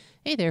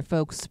Hey there,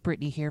 folks.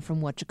 Brittany here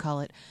from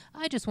Whatchacallit.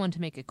 I just wanted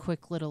to make a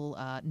quick little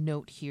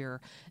note here.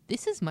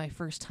 This is my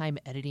first time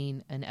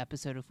editing an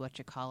episode of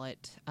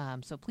Whatchacallit,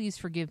 so please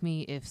forgive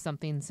me if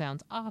something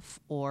sounds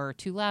off or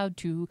too loud,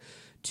 too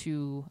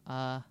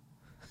not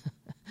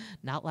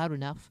loud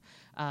enough.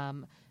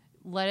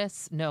 Let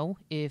us know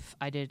if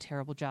I did a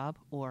terrible job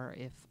or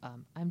if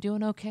I'm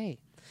doing okay.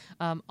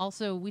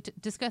 Also, we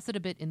discussed it a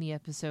bit in the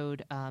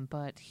episode,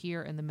 but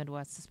here in the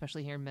Midwest,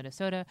 especially here in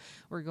Minnesota,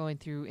 we're going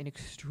through an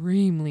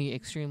extremely,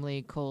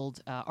 extremely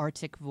cold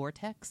Arctic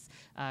vortex.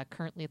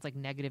 Currently, it's like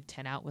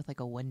 -10 out with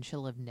like a wind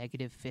chill of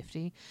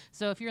 -50.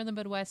 So if you're in the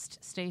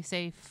Midwest, stay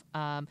safe.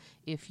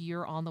 If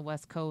you're on the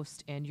West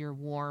Coast and you're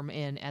warm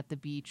and at the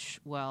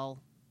beach,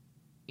 well,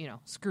 you know,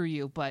 screw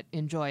you, but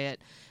enjoy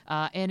it.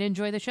 And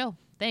enjoy the show.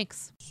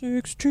 Thanks.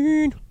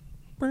 16.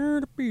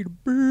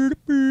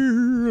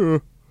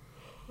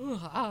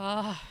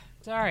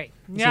 Sorry.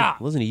 Yeah.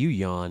 Listen to you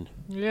yawn.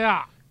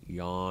 Yeah.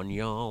 Yawn,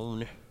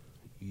 yawn.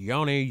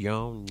 Yawny,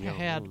 yawn, yawn.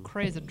 I had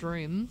crazy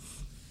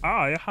dreams.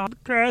 I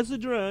had crazy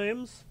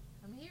dreams.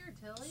 I'm here,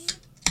 Tilly.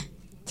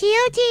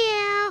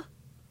 Teal.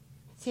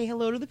 Say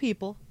hello to the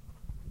people.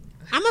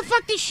 I'm gonna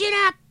fuck this shit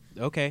up.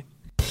 Okay.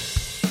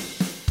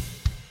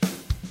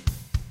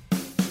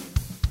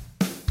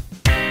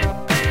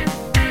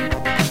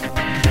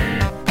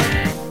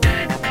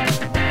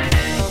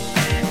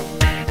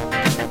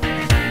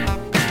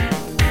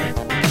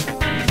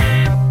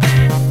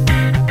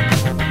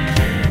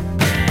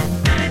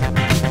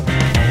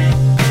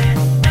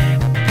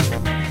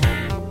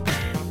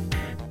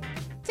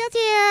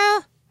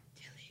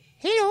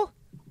 Hello.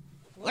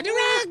 What the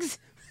rugs?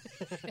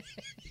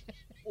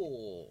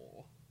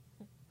 Oh.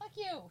 Fuck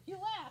you. You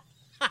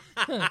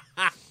laughed.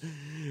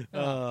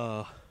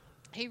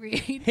 Hey,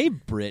 Reed. Hey,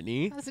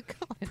 Brittany. How's it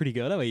going? Pretty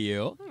good. How about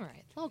you? All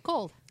right. A little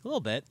cold. A little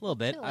bit.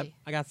 Chilly.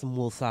 I got some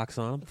wool socks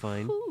on. I'm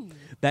fine. Ooh.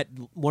 That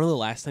one of the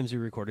last times we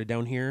recorded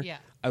down here, Yeah.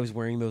 I was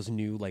wearing those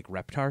new like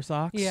Reptar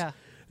socks. Yeah.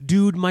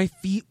 Dude, my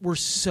feet were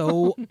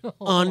so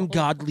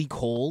ungodly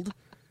cold.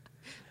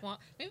 Well,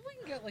 maybe we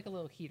can get like a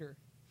little heater.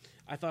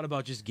 I thought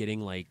about just getting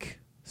like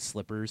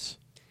slippers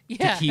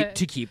Yeah.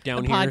 to keep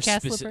down The here.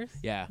 podcast slippers?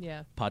 Yeah.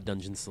 Yeah. Pod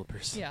Dungeon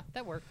slippers. Yeah,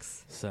 that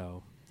works.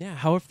 So yeah,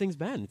 how have things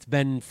been? It's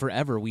been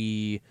forever.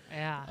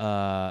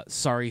 Yeah.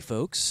 Sorry,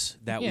 folks,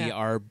 that we Yeah.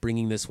 are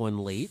bringing this one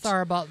late.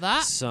 Sorry about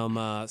that.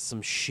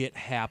 Some shit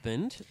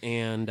happened,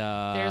 and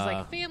There's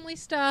like family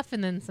stuff,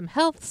 and then some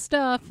health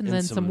stuff, and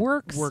then some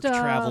work stuff.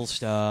 travel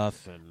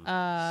stuff, and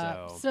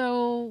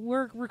So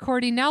we're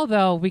recording now,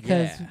 though,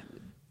 because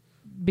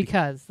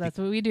that's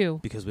what we do.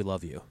 because we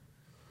love you.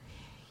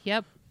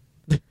 Yep.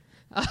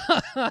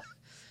 I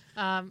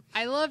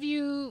love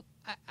you.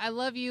 I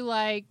love you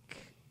like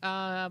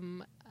a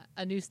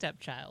new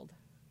stepchild.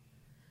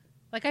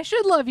 Like I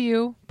should love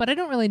you, but I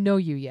don't really know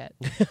you yet.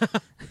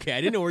 Okay,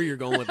 I didn't know where you were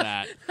going with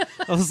that.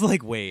 I was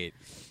like, wait.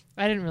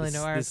 I didn't really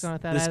know where I was going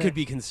with that. This either. could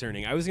be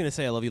concerning. I was going to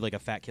say I love you like a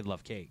fat kid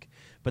love cake,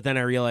 but then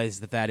I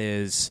realized that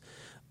is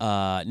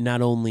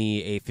not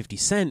only a 50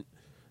 Cent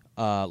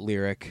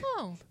lyric,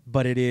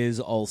 but it is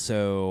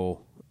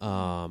also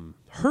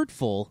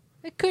hurtful.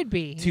 It could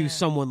be to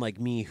someone like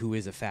me who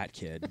is a fat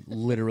kid,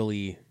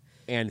 literally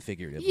and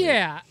figuratively.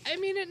 Yeah, I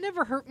mean, it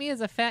never hurt me as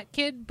a fat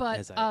kid, but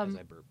As I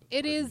burp.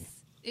 it is.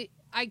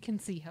 I can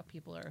see how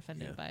people are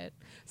offended by it.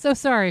 So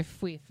sorry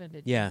if we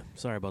offended you. Yeah,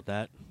 sorry about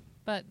that.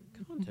 But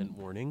Content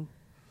warning.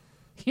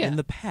 yeah. In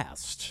the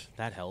past,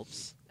 that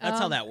helps. That's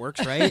how that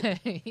works, right?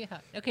 Yeah.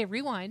 Okay,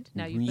 rewind.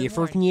 Now you've been warned.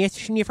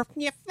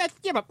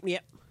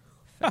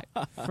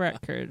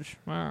 Frat cage.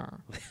 Wow,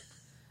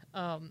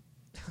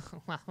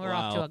 we're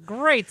off to a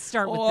great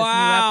start with this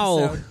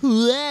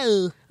new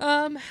episode.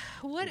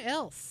 What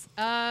else?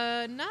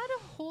 Not a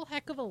whole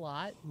heck of a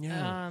lot.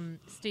 Yeah.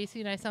 Stacy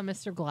and I saw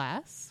Mr.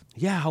 Glass.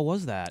 Yeah, how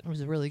was that? It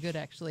was really good,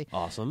 actually.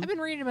 Awesome. I've been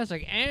reading about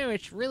like, oh,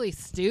 it's really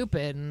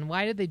stupid, and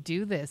why did they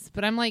do this?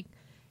 But I'm like,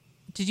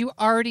 did you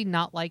already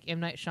not like M.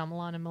 Night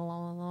Shyamalan and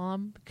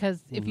Malalam?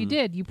 Because if you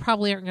did, you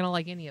probably aren't going to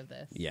like any of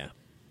this. Yeah.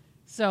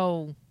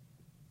 So,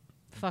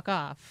 fuck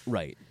off.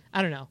 Right.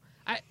 I don't know.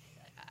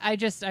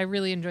 I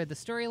really enjoyed the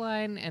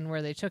storyline and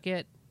where they took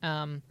it.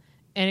 And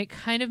it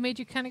kind of made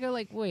you kind of go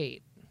like,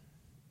 wait,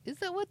 is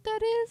that what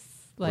that is?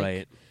 Like,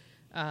 right.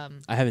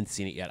 I haven't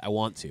seen it yet. I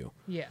want to.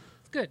 Yeah,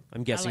 it's good.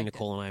 I'm guessing I liked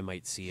Nicole and I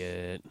might see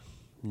it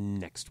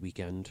next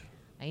weekend.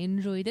 I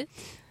enjoyed it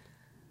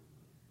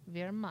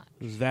very much.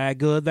 It was very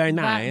good, very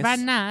nice. Very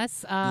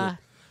nice.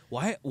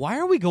 Why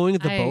are we going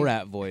with the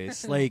Borat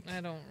voice? Like I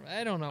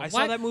don't know. I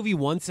saw that movie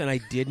once and I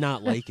did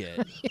not like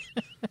it.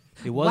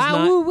 It was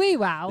wow, not. wee,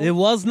 wow. It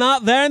was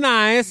not very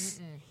nice.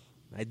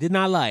 I did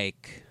not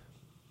like.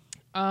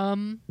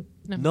 No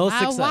my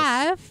success.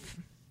 Wife.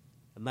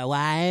 My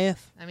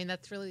wife. I mean,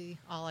 that's really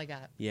all I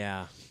got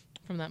Yeah.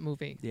 from that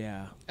movie.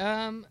 Yeah.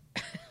 But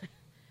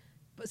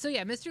so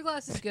yeah, Mr.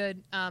 Glass is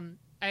good.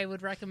 I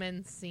would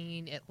recommend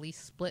seeing at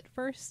least Split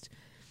first.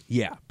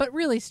 Yeah. But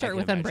really start can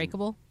with imagine.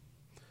 Unbreakable.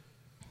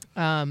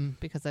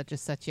 Because that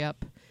just sets you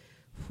up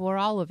for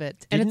all of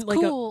it. And Didn't, it's like,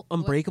 cool.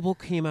 Unbreakable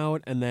came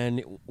out, and then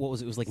what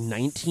was it? It was like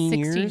 19 16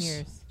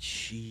 years.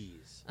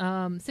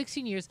 Jeez.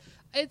 16 years.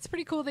 It's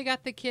pretty cool. They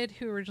got the kid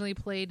who originally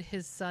played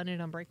his son in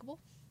Unbreakable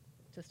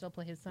to still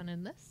play his son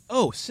in this.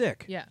 Oh,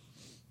 sick. Yeah.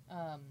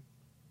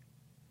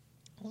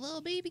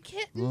 Little baby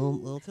kitten.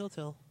 Little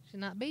Tiltil. She's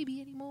not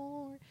baby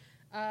anymore.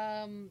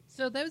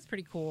 So that was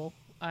pretty cool.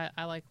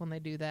 I like when they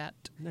do that.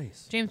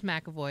 Nice. James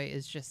McAvoy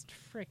is just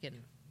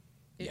freaking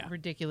Yeah.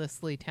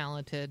 ridiculously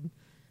talented.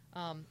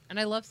 And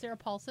I love Sarah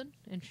Paulson,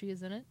 and she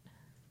is in it.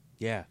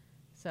 Yeah.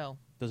 So.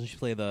 Doesn't she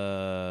play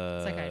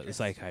the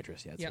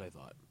Psychiatrist? Yeah, that's what I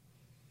thought.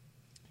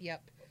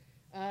 Yep.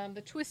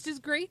 The twist is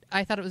great.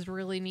 I thought it was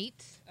really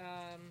neat.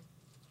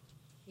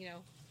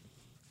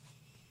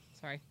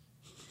 Sorry.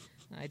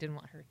 I didn't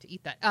want her to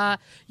eat that.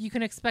 You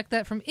can expect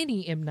that from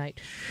any M. Night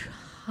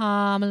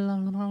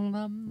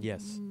Shyamalan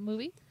Yes.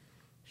 movie.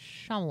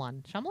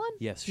 Shyamalan?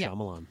 Yes, Yeah.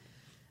 Shyamalan.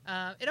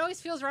 It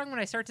always feels wrong when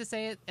I start to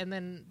say it, and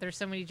then there's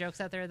so many jokes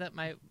out there that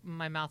my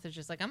mouth is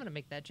just like, I'm going to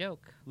make that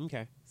joke.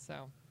 Okay.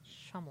 So,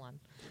 Shyamalan.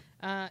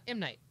 M.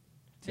 Night.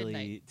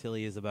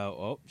 Tilly is about.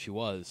 Oh, she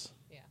was.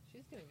 Yeah,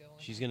 she's going to go.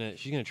 She's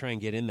gonna try and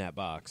get in that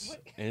box,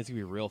 and it's gonna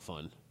be real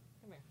fun.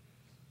 Come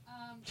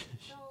here.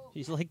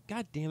 She's like,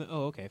 God damn it!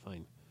 Oh, okay,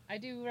 fine. I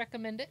do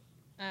recommend it.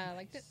 I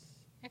liked it.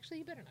 Actually,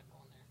 you better not go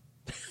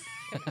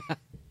in there.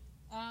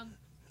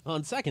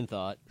 On second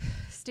thought,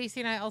 Stacy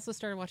and I also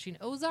started watching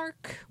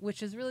Ozark,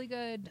 which is really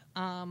good.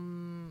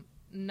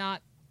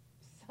 Not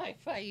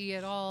sci-fi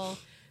at all,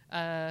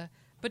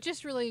 but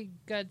just really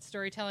good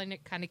storytelling.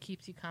 It kind of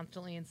keeps you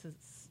constantly in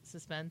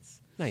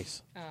suspense.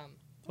 nice.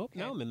 Okay.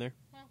 Now I'm in there.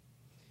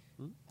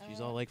 Well, She's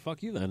all like,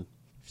 "Fuck you," then.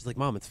 She's like,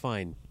 "Mom, it's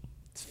fine.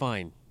 It's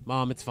fine.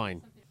 Mom, it's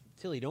fine."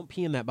 Tilly, don't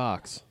pee in that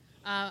box.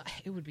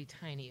 It would be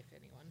tiny if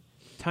anyone.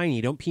 Tiny,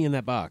 don't pee in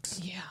that box.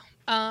 Yeah.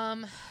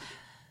 I'm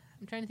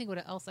trying to think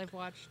what else I've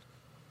watched.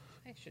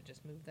 I should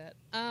just move that.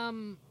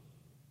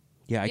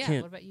 Yeah, I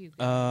can't. What about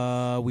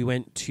you? We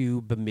went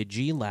to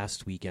Bemidji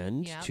last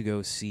weekend Yeah. to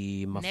go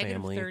see my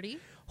family. -30.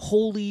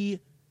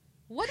 Holy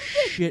What is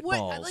shit it? What,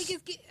 balls. like,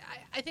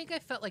 I think I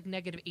felt like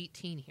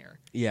 -18 here.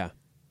 Yeah.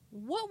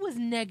 What was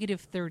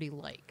 -30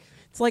 like?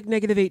 It's like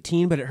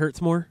 -18, but it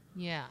hurts more.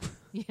 Yeah.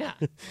 Yeah.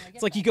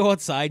 It's like you go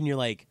outside and you're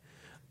like,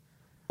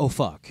 oh,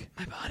 fuck.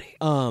 my body.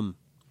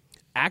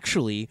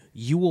 Actually,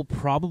 you will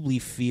probably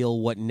feel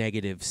what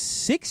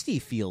 -60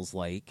 feels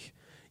like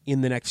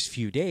in the next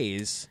few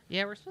days.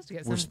 Yeah, we're supposed to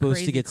get We're some supposed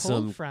crazy to get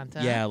cold some front.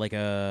 Huh? Yeah, like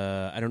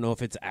I don't know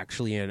if it's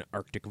actually an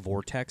Arctic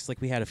vortex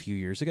like we had a few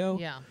years ago.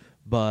 Yeah.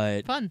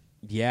 But Fun.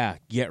 yeah,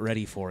 get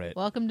ready for it.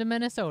 Welcome to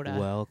Minnesota.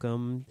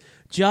 Welcome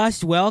to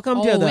the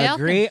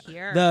welcome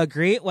here.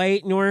 great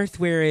white north,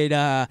 where it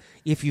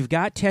if you've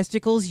got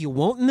testicles, you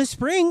won't in the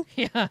spring.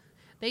 Yeah.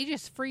 They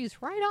just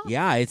freeze right off.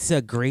 Yeah, it's a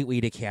great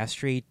way to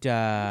castrate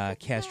cows.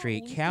 It's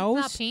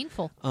not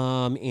painful.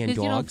 And 'Cause dogs.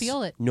 you don't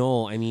feel it.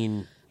 No, I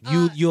mean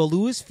you'll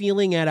lose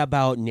feeling at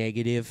about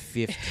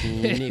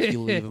 -15 if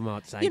you leave them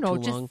outside too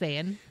just long.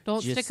 saying.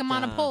 Don't Just, stick them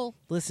on a pole.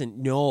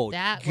 Listen, no,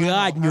 That one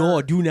God, will no,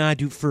 hurt. do not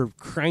do for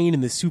crying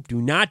in the soup.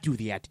 Do not do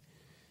that.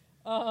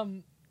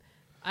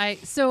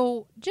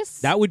 So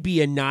just That would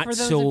be a For not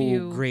those so of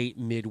you- great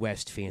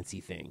Midwest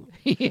fancy thing.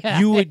 yeah,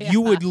 You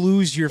would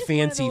lose your Just one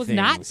of fancy those things.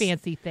 not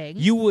fancy things.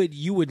 You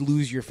would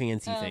lose your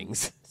fancy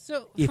things.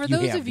 So, if for you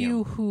those have of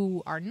you them.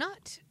 who are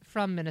not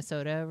from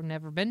Minnesota or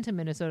never been to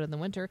Minnesota in the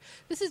winter,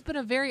 this has been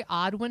a very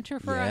odd winter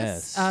for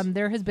us. Yes.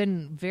 There has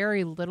been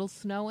very little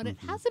snow, and it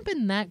hasn't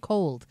been that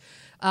cold.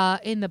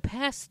 In the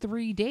past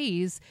 3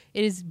 days,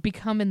 it has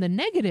become in the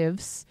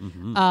negatives,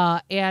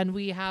 and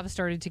we have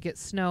started to get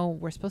snow.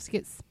 We're supposed to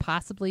get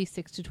possibly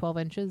 6 to 12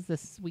 inches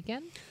this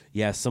weekend.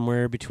 Yeah,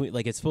 somewhere between,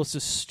 like, it's supposed to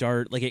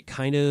start, like, it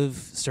kind of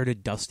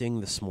started dusting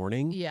this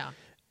morning, Yeah.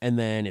 and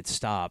then it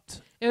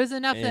stopped. It was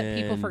enough that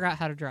people And- forgot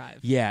how to drive.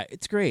 Yeah,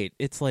 it's great.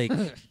 It's like,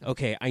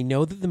 okay, I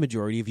know that the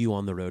majority of you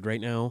on the road right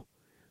now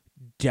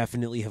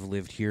definitely have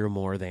lived here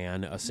more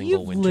than a single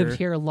You've winter. lived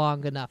here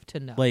long enough to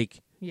know. Like,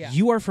 Yeah.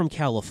 you are from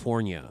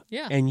California,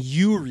 Yeah. and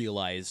you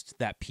realized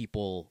that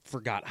people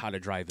forgot how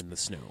to drive in the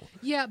snow.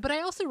 Yeah, but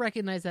I also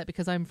recognize that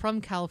because I'm from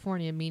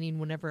California, meaning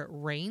whenever it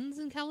rains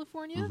in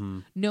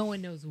California, no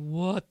one knows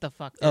what the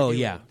fuck they're doing.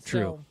 Yeah,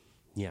 true. So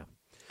Yeah.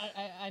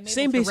 I'm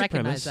Same able to basic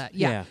recognize premise. that.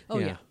 Yeah. Oh,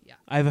 yeah. yeah. Yeah.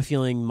 I have a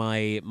feeling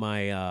my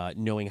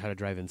knowing how to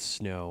drive in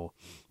snow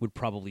would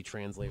probably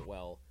translate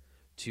well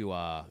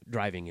to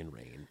driving in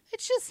rain.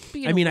 It's just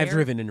being I mean, aware. I've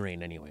driven in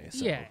rain anyway.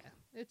 So. Yeah.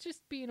 It's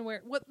just being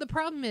aware. What the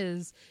problem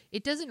is,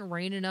 it doesn't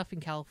rain enough in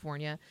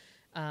California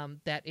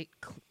that it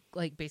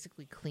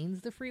basically cleans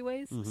the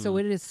freeways. So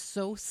it is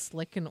so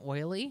slick and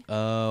oily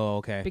Oh,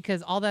 okay.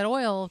 because all that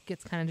oil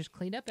gets kind of just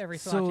cleaned up every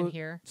so often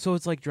here. So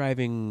it's like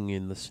driving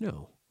in the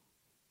snow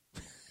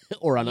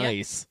or on Yeah.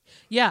 ice.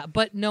 Yeah,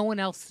 but no one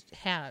else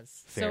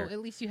has. Fair. So at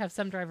least you have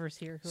some drivers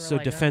here who are So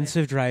like,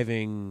 defensive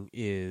driving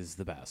is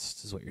the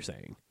best, is what you're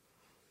saying.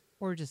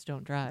 or just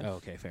don't drive. Oh,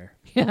 okay, fair.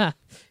 Yeah.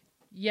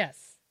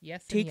 Yes.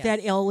 Yes. and Take yes.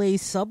 that LA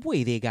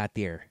subway they got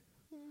there.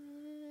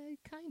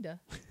 Kinda.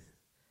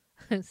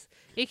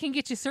 It can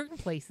get you certain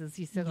places.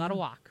 You still gotta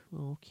walk.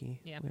 Okay.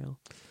 Yeah. Well,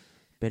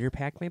 better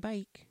pack my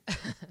bike.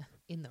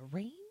 In the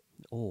rain?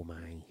 Oh,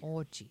 my.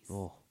 Oh, jeez.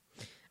 Oh.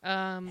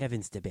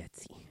 Heavens to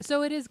Betsy.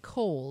 So it is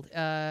cold.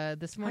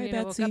 This morning I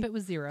woke Betsy. up, it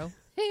was 0.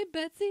 Hey,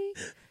 Betsy.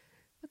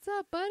 What's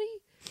up,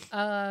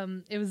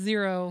 buddy? It was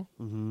 0.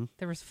 Mm-hmm.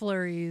 There was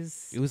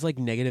flurries. It was like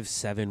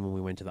 -7 when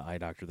we went to the eye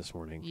doctor this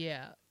morning.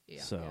 Yeah.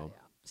 So.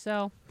 Yeah.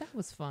 So that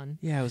was fun.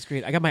 Yeah, it was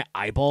great. I got my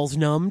eyeballs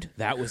numbed.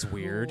 That was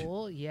weird.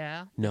 Cool.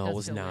 Yeah. No, it does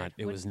was feel not. weird.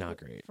 It What- was not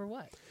great. For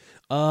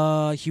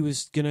what? He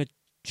was gonna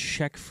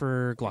check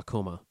for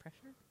glaucoma.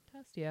 Pressure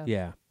test? Yeah.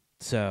 Yeah.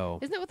 So.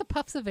 Isn't that what the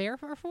puffs of air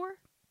are for?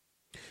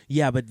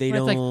 Yeah, but they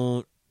Where it's like-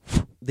 don't.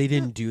 They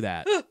didn't do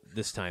that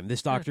this time.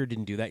 This doctor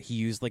didn't do that. He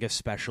used like a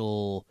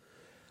special,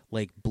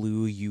 like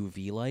blue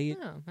UV light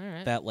Oh, all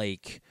right. that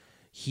like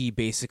he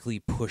basically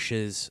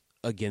pushes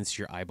against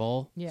your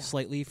eyeball Yeah.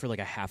 slightly for like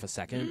a half a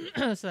second.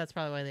 So that's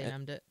probably why they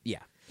numbed it. Yeah.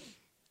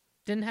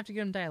 Didn't have to get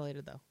them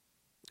dilated,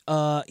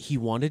 though. He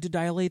wanted to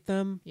dilate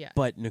them. Yeah.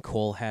 But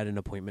Nicole had an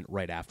appointment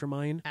right after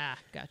mine, Ah,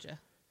 gotcha.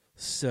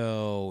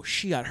 so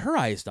she got her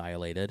eyes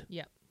dilated.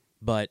 Yep.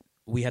 But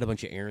we had a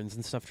bunch of errands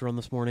and stuff to run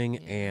this morning, Yeah.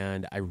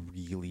 and I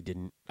really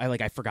didn't.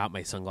 I forgot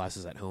my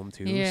sunglasses at home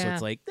too, so Yeah.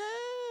 it's like,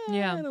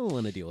 Yeah. I don't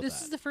want to deal with This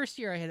that. is the first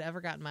year I had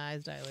ever gotten my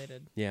eyes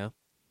dilated. Yeah.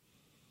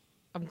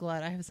 I'm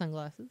glad I have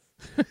sunglasses.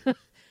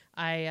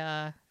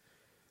 And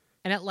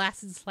it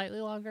lasted slightly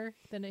longer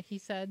than he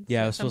said. Yeah,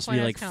 So it at was some supposed to be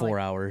point I like was kinda 4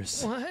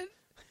 hours. What?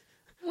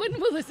 When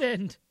will this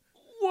end?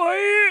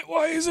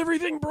 Why is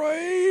everything bright?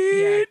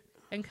 Yeah.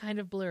 And kind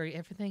of blurry.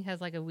 Everything has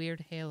like a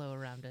weird halo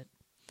around it.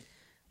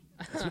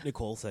 That's what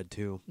Nicole said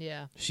too.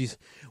 Yeah.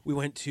 We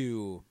went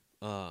to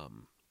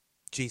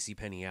J.C.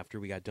 Penney after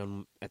we got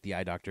done at the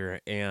eye doctor,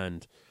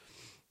 and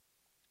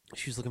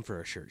she was looking for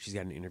a shirt. She's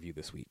got an interview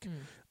this week.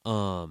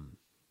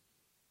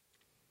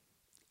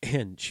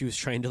 And she was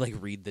trying to like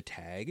read the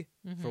tag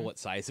for what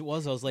size it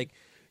was. I was like,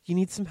 "You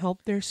need some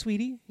help there,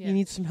 sweetie? Yeah. You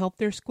need some help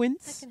there, I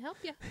Squints?" can help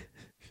you.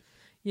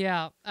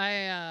 Yeah.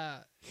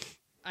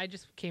 I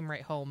just came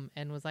right home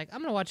and was like,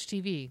 I'm going to watch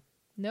TV.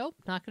 Nope.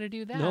 Not going to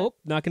do that. Nope,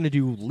 not going to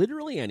do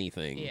literally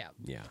anything. Yeah.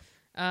 Yeah.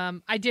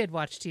 I did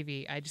watch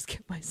TV. I just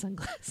kept my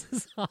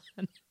sunglasses on.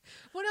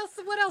 What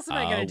else am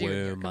I gonna do? wear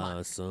Here? Come my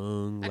on.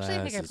 sunglasses Actually,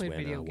 I think I played when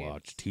video I games.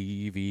 watch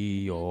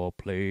TV or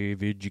play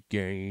video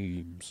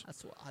games.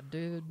 That's what I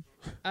did.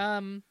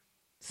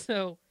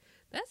 So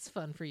that's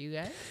fun for you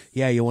guys.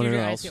 Yeah, you want Did to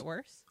know your what eyes else? get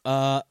worse?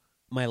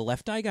 My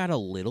left eye got a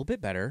little bit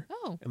better,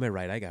 Oh, and my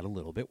right eye got a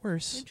little bit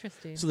worse.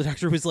 interesting. So the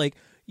doctor was like,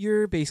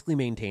 "You're basically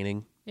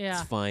maintaining. Yeah.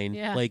 It's fine.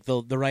 Yeah. Like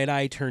the right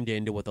eye turned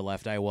into what the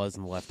left eye was,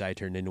 and the left eye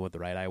turned into what the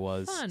right eye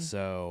was. Fun.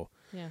 So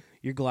Yeah.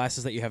 your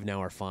glasses that you have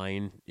now are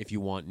fine. If you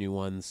want new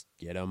ones,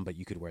 get them, but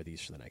you could wear these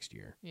for the next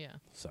year." Yeah.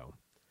 So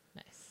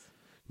Nice.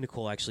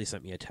 Nicole actually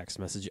sent me a text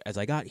message as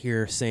I got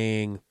here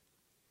saying,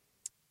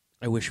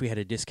 "I wish we had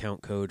a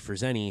discount code for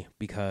Zenny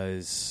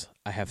because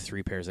I have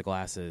 3 pairs of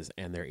glasses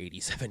and they're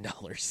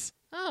 $87."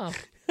 Oh,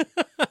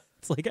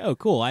 It's like, oh,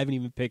 cool. I haven't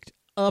even picked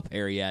a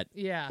pair yet.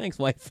 yeah. Thanks,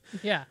 wife.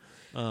 Yeah.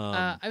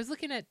 Um, I was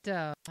looking at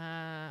the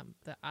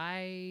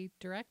iShop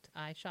Direct,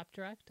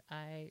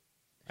 I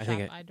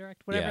think iDirect,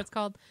 whatever yeah. it's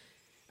called.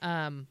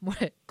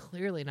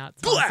 Clearly not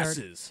sponsored.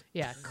 glasses.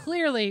 Yeah,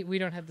 clearly we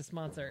don't have the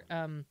sponsor.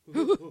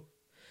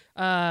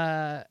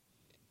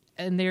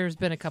 And there's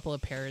been a couple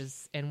of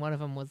pairs, and one of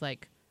them was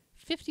like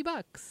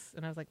 $50,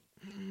 and I was like,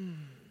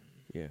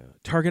 Yeah.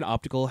 Target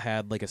Optical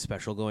had like a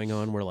special going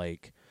on where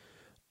like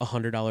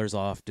 $100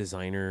 off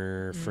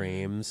designer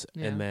frames,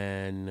 yeah. and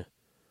then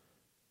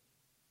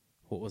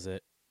what was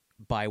it?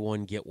 Buy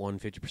one, get one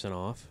 50%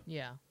 off.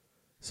 yeah,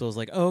 So I was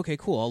like, oh, okay,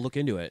 cool. I'll look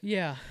into it.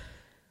 yeah,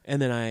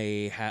 And then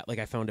I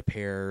found a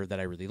pair that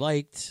I really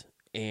liked,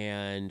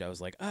 and I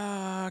was like,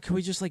 can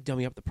we just like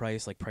dummy up the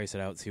price, like price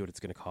it out, see what it's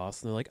going to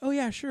cost? And they're like, oh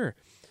yeah, sure.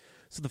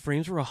 So the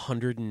frames were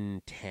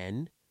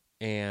 $110,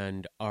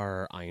 and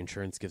our eye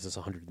insurance gives us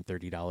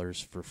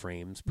 $130 for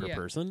frames per Yeah.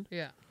 person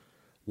yeah,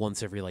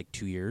 once every like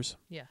 2 years.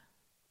 yeah,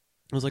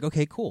 I was like,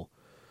 okay, cool.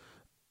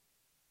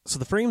 So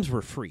the frames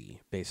were free,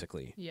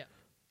 basically. yeah.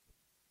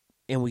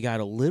 And we got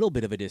a little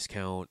bit of a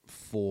discount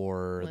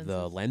for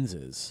the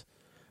lenses.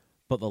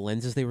 But the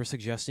lenses they were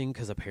suggesting,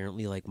 because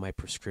apparently like my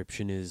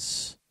prescription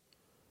is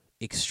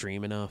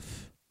extreme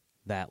enough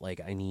that like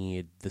I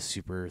need the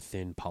super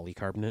thin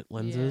polycarbonate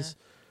lenses.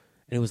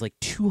 And it was like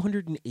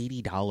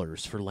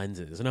 $280 for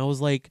lenses. And I was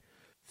like,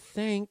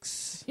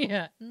 thanks.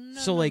 Yeah.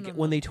 So like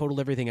when they totaled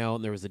everything out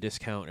and there was a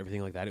discount and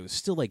everything like that, it was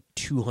still like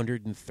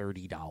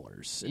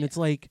 $230. And Yeah. it's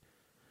like,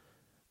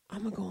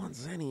 I'm going to go on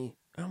Zenny.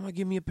 I'm going to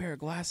give me a pair of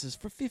glasses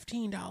for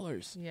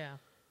 $15. Yeah.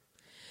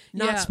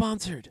 Not Yeah.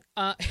 sponsored.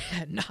 Not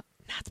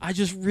I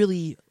just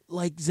really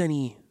like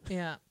Zenny.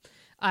 yeah.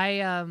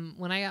 I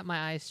when I got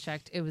my eyes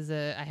checked, it was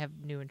I have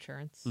new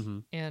insurance,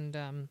 Mhm. and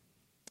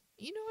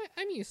you know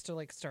I'm used to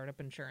like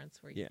startup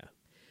insurance where Yeah.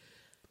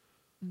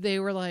 they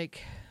were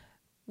like,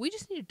 we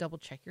just need to double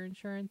check your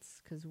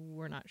insurance because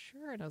we're not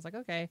sure. And I was like,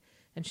 okay.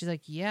 And she's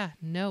like, yeah,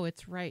 no,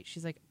 it's right.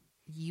 She's like,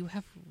 you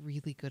have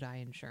really good eye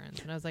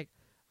insurance. And I was like,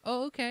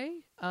 oh, okay.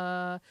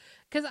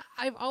 Because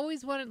I've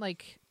always wanted,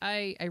 like,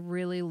 I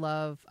really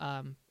love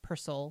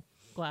Persol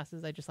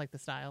glasses. I just like the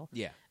style.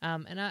 Yeah.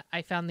 And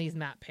I found these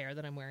matte pair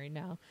that I'm wearing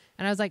now,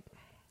 and I was like,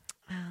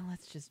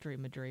 let's just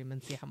dream a dream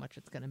and see how much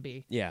it's going to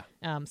be. Yeah.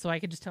 So I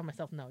could just tell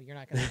myself, no, you're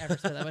not going to ever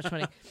spend that much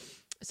money.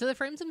 So the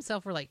frames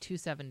themselves were like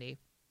 $270.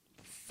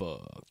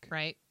 Fuck.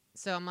 Right.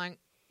 So I'm like,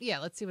 yeah,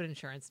 let's see what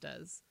insurance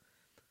does.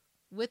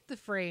 With the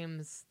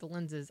frames, the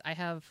lenses, I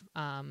have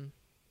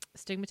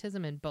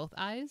astigmatism in both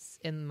eyes,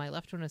 and my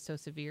left one is so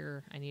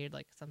severe I needed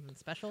like something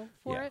special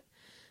for it.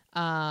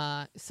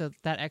 So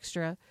that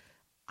extra,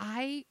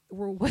 I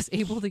was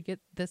able to get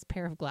this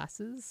pair of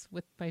glasses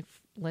with my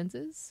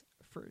lenses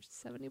for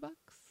 $70.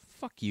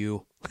 Fuck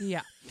you.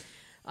 Yeah.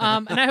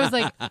 And I was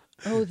like,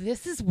 oh,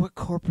 this is what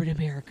corporate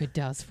America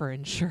does for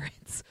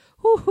insurance.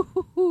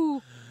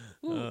 Ooh.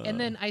 And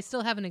then I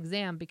still have an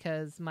exam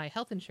because my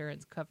health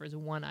insurance covers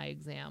one eye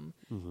exam,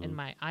 and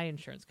my eye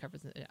insurance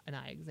covers an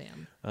eye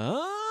exam.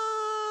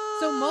 Oh.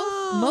 So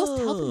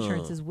most health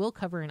insurances will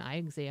cover an eye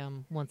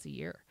exam once a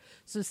year.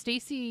 So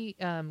Stacy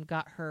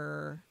got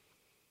her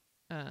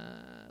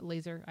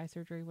laser eye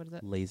surgery. What is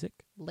that? LASIK.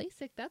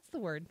 LASIK. That's the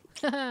word.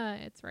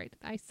 It's right.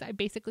 I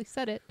basically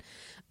said it.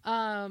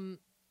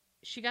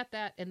 She got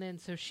that, and then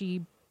so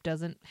she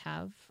doesn't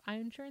have eye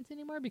insurance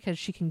anymore because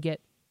she can get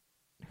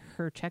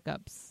her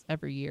checkups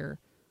every year.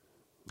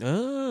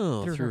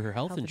 Oh, through her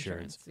health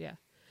insurance. Yeah.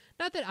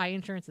 Not that eye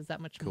insurance is that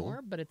much Cool.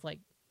 more, but it's like,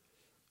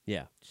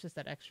 Yeah. it's just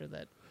that extra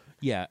that.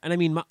 Yeah. And I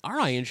mean, our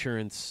eye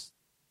insurance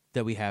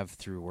that we have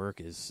through work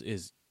is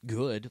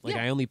good. Like,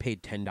 Yeah. I only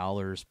paid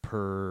 $10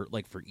 per,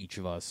 like, for each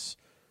of us.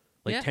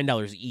 Like, Yeah.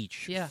 $10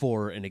 each Yeah.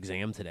 for an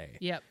exam today.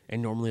 Yep.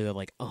 And normally they're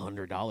like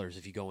 $100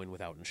 if you go in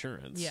without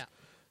insurance. Yeah.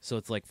 So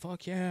it's like,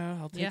 fuck yeah,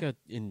 I'll take Yeah.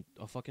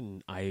 a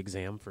fucking eye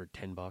exam for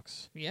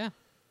 $10. Yeah.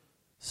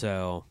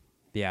 So,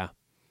 yeah.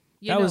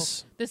 You That know,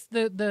 was-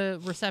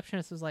 the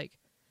receptionist was like,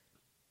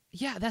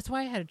 yeah, that's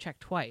why I had to check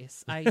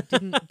twice. I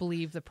didn't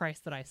believe the price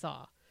that I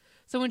saw.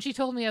 So when she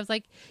told me, I was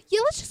like, yeah,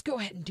 let's just go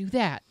ahead and do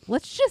that.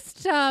 Let's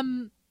just,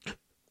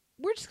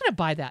 we're just going to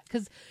buy that.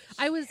 Because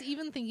I was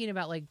even thinking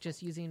about like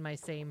just using my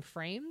same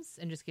frames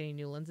and just getting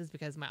new lenses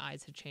because my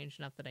eyes had changed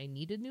enough that I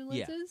needed new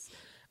Yeah. lenses.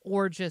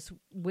 Or just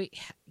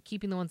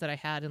keeping the ones that I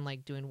had and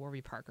like doing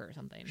Warby Parker or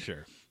something.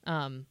 Sure.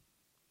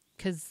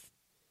 Because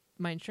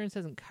my insurance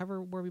doesn't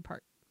cover Warby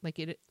Parker. Like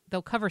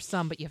they'll cover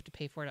some, but you have to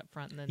pay for it up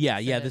front. And then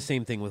Yeah, the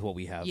same thing with what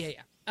we have.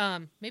 Yeah.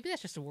 Maybe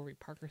that's just a Warby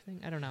Parker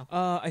thing. I don't know.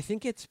 I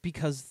think it's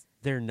because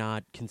they're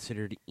not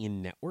considered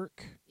in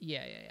network.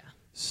 Yeah.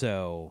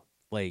 So,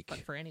 like, But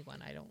for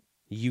anyone, I don't.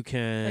 you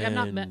can. Like, I've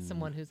not met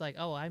someone who's like,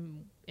 oh,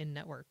 I'm in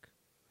network.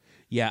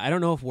 Yeah, I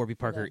don't know if Warby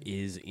Parker Well,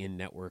 is in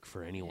network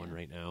for anyone yeah.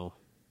 right now.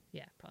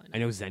 Yeah, probably not. I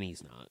know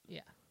Zenny's not.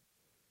 Yeah.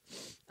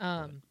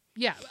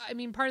 Yeah. I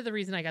mean, part of the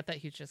reason I got that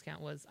huge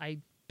discount was I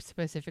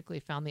specifically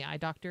found the eye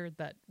doctor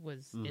that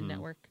was in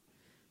network.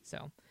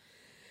 So,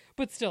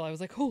 but still, I was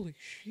like, holy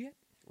shit.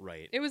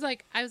 Right. It was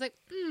like, I was like,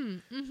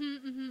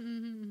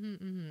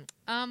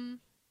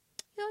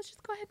 yeah, let's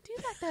just go ahead and do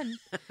that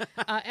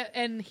then.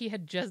 And he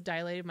had just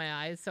dilated my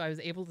eyes, so I was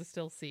able to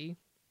still see.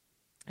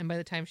 And by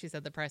the time she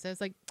said the price, I was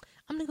like,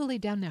 I'm going to go lay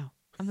down now.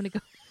 I'm going to go.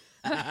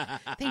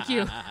 Thank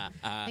you.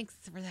 Thanks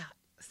for that.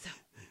 So,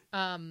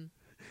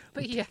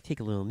 but yeah, Take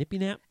a little nippy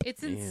nap.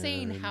 it's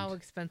insane and- how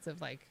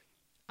expensive like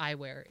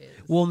eyewear is.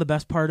 Well, and the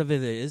best part of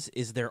it is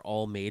they're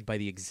all made by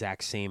the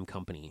exact same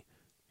company.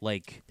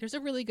 Like, There's a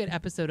really good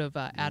episode of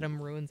Adam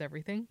Ruins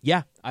Everything.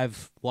 yeah,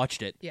 I've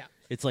watched it. Yeah.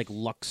 It's like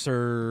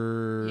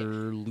Luxor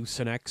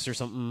Lucinex or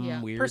something Yeah.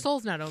 weird.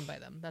 Persol's not owned by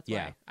them. That's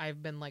Yeah. why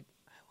I've been like,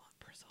 I want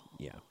Persol.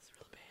 Yeah. It's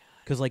really bad.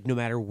 Because, like, no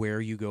matter where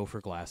you go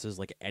for glasses,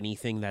 like,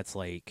 anything that's,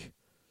 like,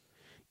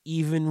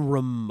 even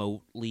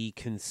remotely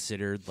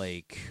considered,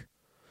 like,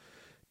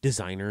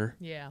 designer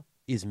Yeah.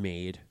 is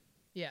made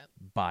Yeah.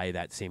 by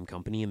that same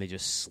company, and they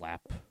just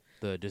slap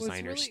the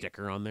designer really-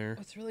 sticker on there.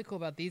 What's really cool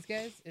about these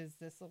guys is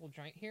this little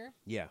joint here.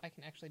 Yeah. I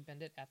can actually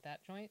bend it at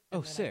that joint. Oh,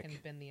 And then sick. I can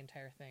bend the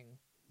entire thing.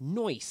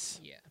 Nice.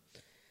 Yeah.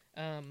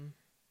 That's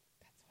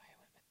why I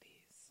went with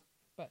these.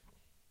 But,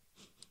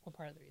 well,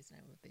 part of the reason I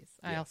went with these.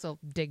 I Yeah. also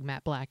dig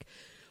matte black.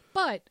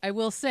 But I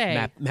will say...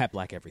 Matte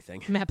black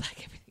everything. Matte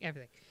black,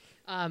 everything.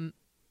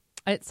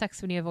 It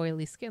sucks when you have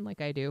oily skin like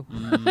I do.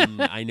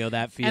 I know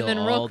that feel And then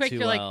real all quick, too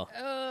you're well.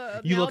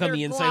 like, You now look on they're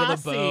the inside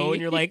of the bow, glossy.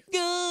 and you're like,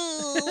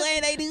 "Oh, why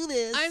did I do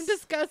this? I'm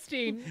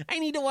disgusting. I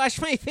need to wash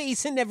my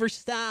face and never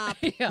stop."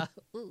 Yeah.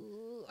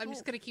 Ooh, I'm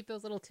just going to keep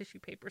those little tissue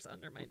papers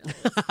under my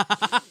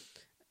nose.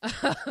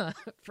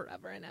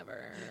 Forever and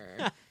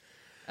ever.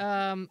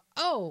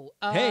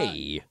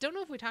 Hey. Don't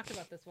know if we talked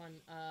about this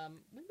one.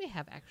 We may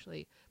have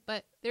actually,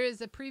 but there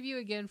is a preview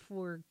again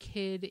for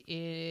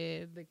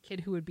The Kid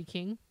Who Would Be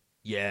King.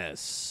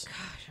 Yes,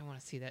 Gosh, I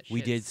want to see that shit.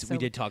 we did. So- We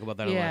did talk about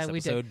that on the Yeah, last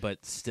we did. episode,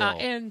 but still,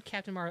 and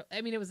Captain Marvel.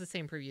 I mean, it was the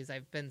same previews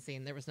I've been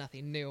seeing. There was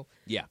nothing new.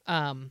 yeah,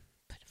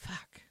 But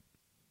fuck,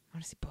 I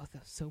want to see both of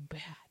those so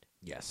bad.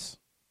 yes,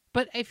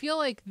 But I feel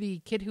like The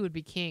Kid Who Would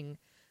Be King,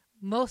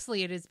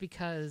 mostly it is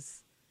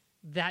because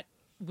that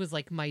was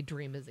like my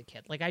dream as a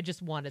kid. Like I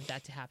just wanted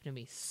that to happen to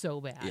me so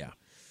bad. Yeah.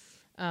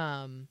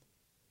 Um,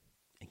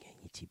 I can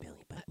eat your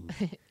belly button.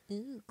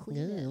 Ooh,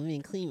 I'm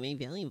gonna clean my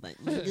belly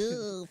button.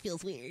 Ooh,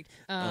 feels weird.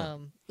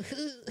 um,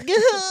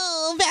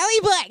 Ooh, belly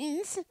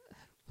buttons.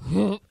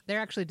 they're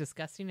actually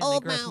disgusting and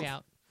Old they gross me mouth.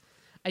 out.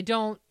 I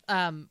don't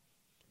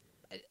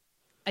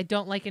I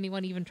don't like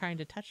anyone even trying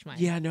to touch mine.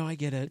 Yeah, no, I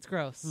get it. It's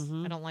gross.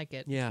 I don't like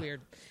it. Yeah. It's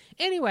weird.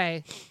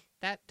 Anyway,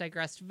 that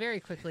digressed very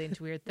quickly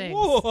into weird things.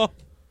 Whoa.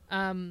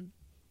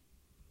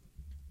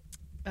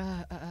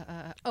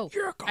 Oh,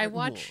 You're a I garden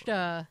watched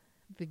the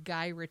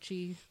Guy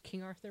Ritchie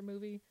King Arthur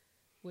movie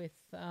with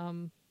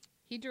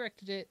he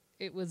directed it.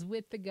 It was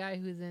with the guy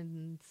who's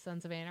in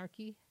Sons of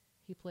Anarchy.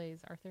 He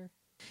plays Arthur.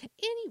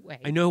 Anyway,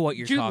 I know what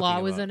you're Jude talking Law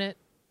about. was in it.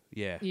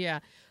 Yeah. Yeah.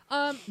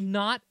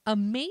 Not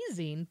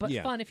amazing, but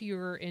Yeah. fun if you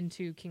were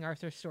into King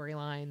Arthur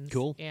storylines.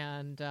 Cool.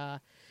 And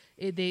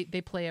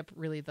they play up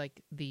really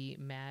like the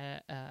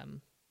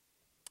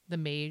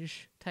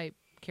mage type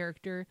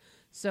character.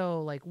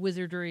 So like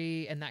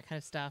wizardry and that kind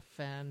of stuff,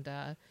 and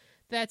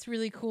that's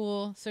really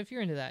cool. So if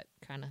you're into that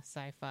kind of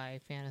sci-fi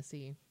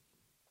fantasy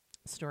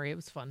story, it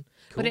was fun.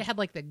 Cool. But it had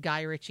like the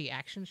Guy Ritchie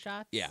action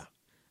shots. Yeah.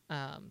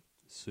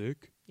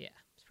 Sick. Yeah,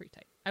 it's pretty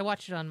tight. I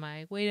watched it on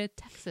my way to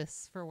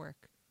Texas for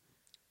work.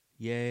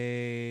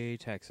 Yay,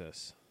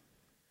 Texas.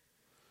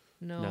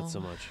 No, Not so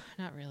much.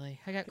 Not really.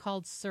 I got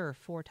called sir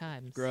 4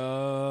 times.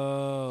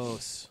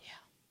 Gross.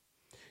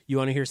 Yeah. You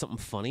want to hear something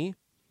funny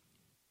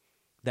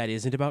that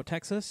isn't about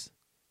Texas?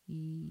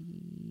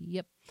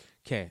 Yep.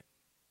 Okay.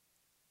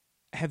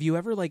 Have you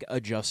ever like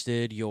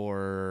adjusted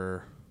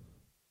your...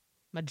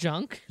 My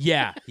junk?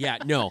 Yeah,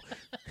 no.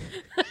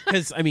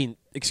 Because, I mean,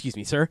 excuse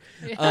me, sir.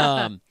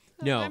 Yeah.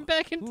 No. I'm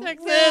back in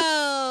Texas.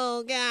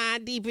 Oh,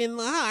 God, deep in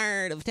the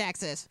heart of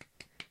Texas.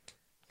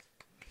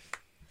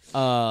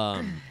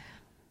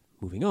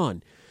 Moving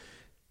on.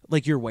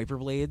 Like your wiper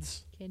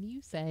blades. Can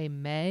you say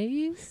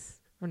maze?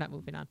 We're not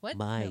moving on. What?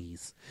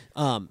 Mize.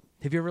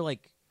 Have you ever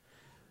like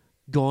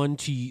gone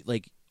to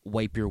like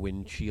wipe your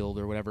windshield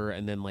or whatever,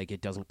 and then like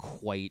it doesn't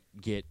quite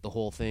get the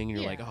whole thing, and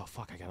you're like, oh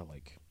fuck, I gotta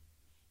like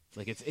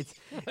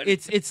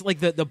it's like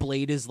the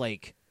blade is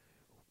like.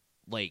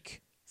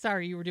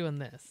 Sorry, you were doing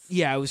this.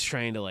 Yeah, I was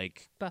trying to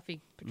like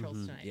Buffy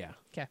patrols tonight. yeah.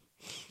 Okay.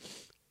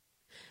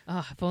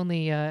 Oh, if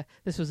only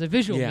this was a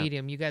visual Yeah.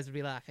 medium, you guys would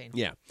be laughing.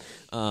 Yeah.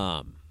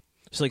 So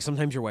like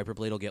sometimes your wiper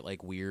blade will get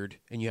like weird,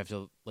 and you have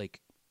to like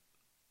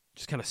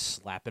just kind of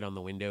slap it on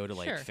the window to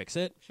like Sure. fix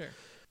it. Sure.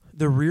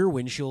 The rear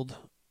windshield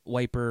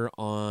wiper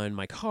on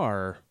my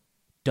car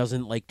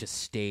doesn't like to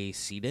stay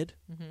seated.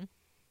 Mm-hmm.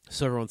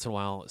 So every once in a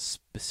while,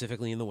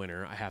 specifically in the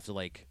winter, I have to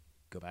like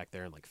go back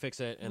there and like fix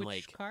it. And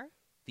Which like car?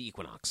 the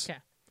Equinox. Okay.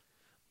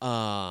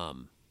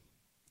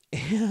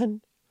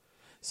 And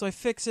so I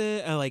fix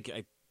it, and I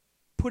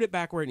put it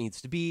back where it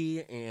needs to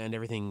be, and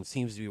everything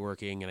seems to be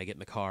working, and I get in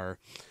the car,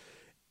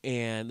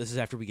 and this is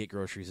after we get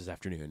groceries this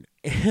afternoon,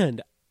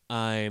 and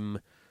I'm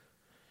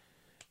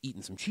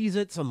eating some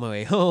Cheez-Its on my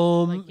way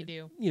home. Like you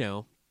do. You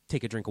know,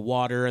 take a drink of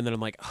water, and then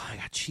I'm like, oh, I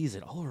got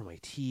Cheez-It all over my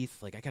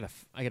teeth. Like, I gotta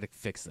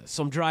fix this.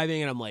 So I'm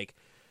driving, and I'm like,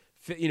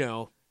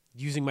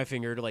 using my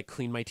finger to like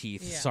clean my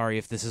teeth. Yeah. Sorry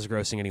if this is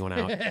grossing anyone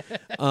out.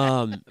 But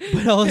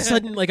all of a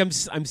sudden, like I'm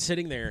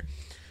sitting there, and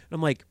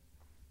I'm like,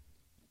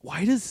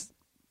 why does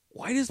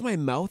my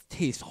mouth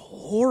taste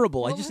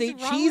horrible? What I just was ate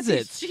wrong with these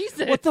Cheez-Its.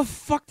 Cheez-Its? What the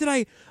fuck did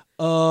I?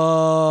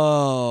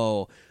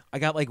 Oh, I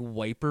got like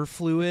wiper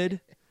fluid,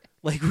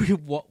 like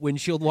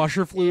windshield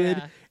washer fluid.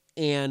 Yeah.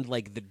 And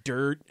like the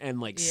dirt and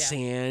like Yeah.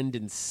 sand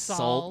and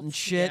salt and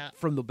shit yeah.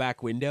 from the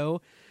back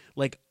window,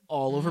 like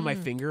all over my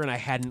finger, and I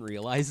hadn't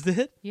realized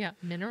it. Yeah,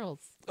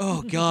 minerals.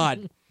 Oh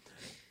God!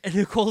 And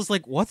Nicole's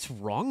like, "What's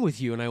wrong with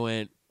you?" And I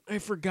went, "I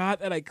forgot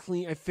that I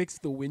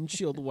fixed the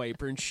windshield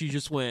wiper." And she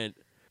just went,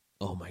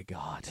 "Oh my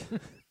God!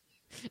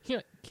 You're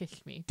like,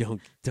 kick me.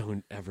 Don't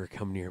ever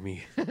come near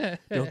me.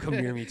 Don't come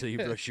near me till you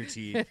brush your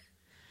teeth."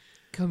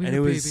 Come And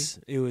here,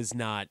 it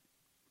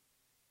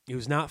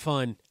was not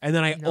fun. And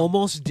then I No.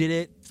 almost did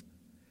it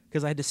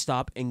because I had to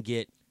stop and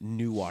get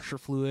new washer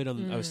fluid.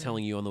 I was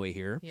telling you on the way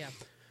here. Yeah.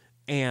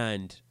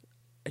 And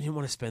I didn't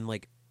want to spend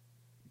like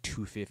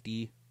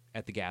 $2.50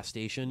 at the gas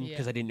station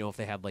because Yeah. I didn't know if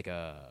they had like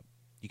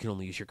you can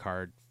only use your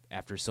card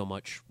after so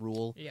much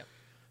rule. Yep.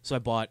 So I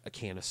bought a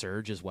can of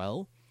Surge as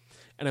well.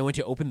 And I went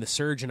to open the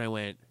Surge and I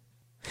went,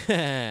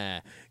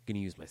 gonna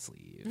use my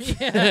sleeve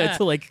Yeah.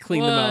 to like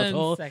clean the mouth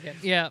hole. 1 second.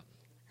 Yeah.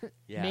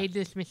 Yeah. Made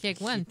this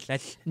mistake once.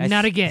 That's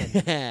Not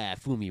again.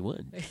 Fool me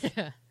once.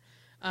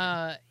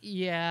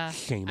 Yeah.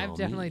 Shame I've on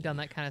definitely me. done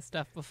that kind of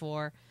stuff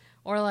before.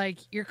 Or like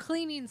you're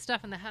cleaning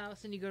stuff in the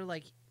house and you go to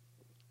like,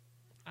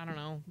 I don't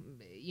know,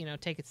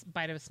 take a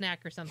bite of a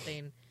snack or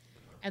something.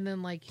 And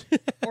then like,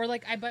 or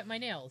like I bite my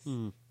nails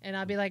and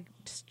I'll be like,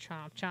 just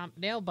chomp, chomp,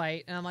 nail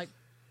bite. And I'm like,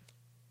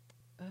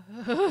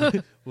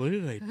 What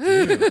did I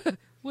do?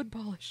 wood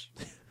polish.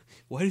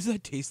 Why does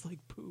that taste like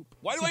poop?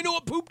 Why do I know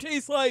what poop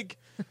tastes like?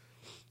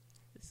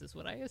 This is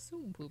what I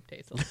assume poop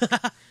tastes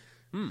like.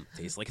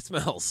 Tastes like it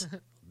smells.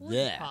 Wood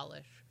Blech.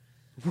 polish.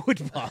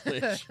 Wood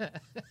polish.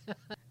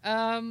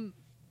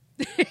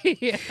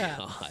 Yeah.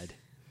 God.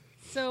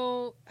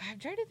 So I'm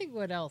trying to think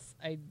what else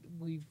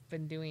we've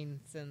been doing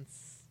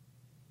since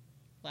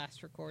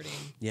last recording.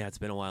 Yeah, it's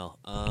been a while.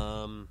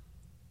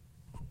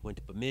 Went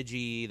to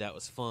Bemidji. That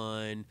was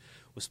fun.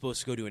 Was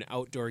supposed to go to an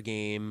outdoor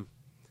game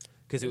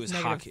because it was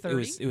hockey.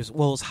 30? It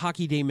was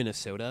Hockey Day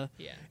Minnesota.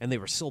 Yeah. And they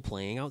were still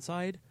playing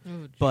outside.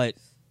 Oh, But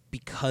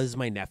because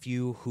my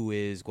nephew, who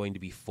is going to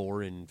be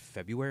 4 in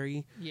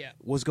February,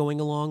 was going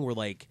along, we're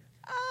like,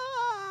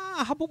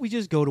 how about we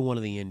just go to one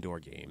of the indoor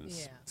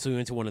games? Yeah. So we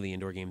went to one of the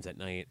indoor games at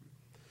night.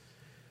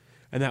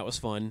 And that was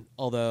fun.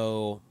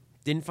 Although,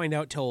 didn't find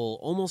out till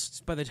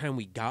almost by the time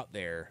we got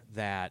there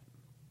that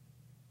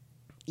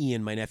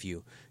Ian, my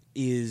nephew,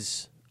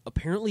 is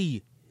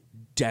apparently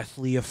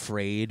deathly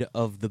afraid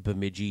of the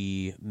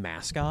Bemidji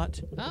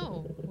mascot.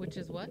 Oh, which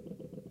is what?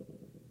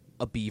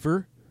 A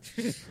beaver.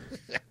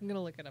 I'm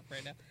gonna look it up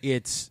right now.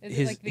 It's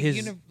Is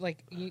his it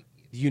like the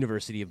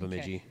University of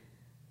Bemidji. Okay.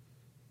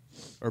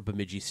 Or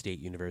Bemidji State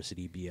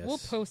University, BS. We'll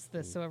post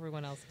this so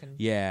everyone else can.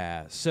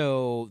 Yeah.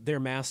 So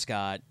their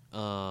mascot,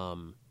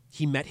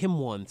 he met him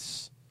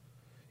once,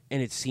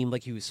 and it seemed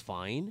like he was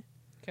fine.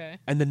 Okay.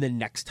 And then the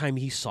next time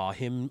he saw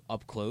him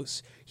up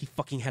close, he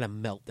fucking had a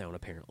meltdown,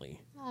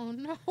 apparently. Oh,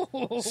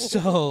 no.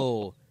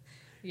 So...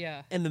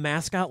 Yeah. And the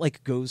mascot,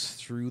 like, goes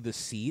through the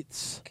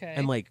seats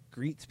and, like,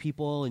 greets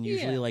people and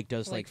usually, like,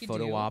 does, like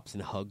photo ops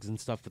and hugs and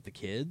stuff with the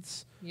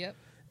kids. Yep.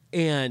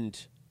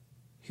 And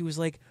he was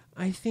like,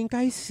 I think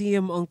I see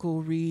him,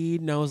 Uncle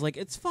Reed. And I was like,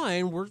 it's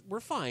fine. We're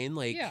fine.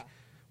 Like,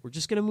 we're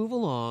just going to move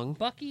along.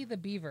 Bucky the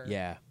Beaver.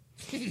 Yeah.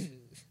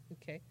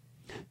 Okay.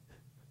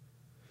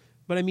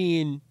 But, I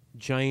mean,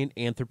 giant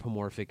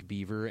anthropomorphic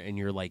beaver and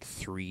you're, like,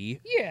 3.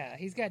 Yeah,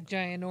 he's got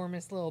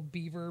ginormous little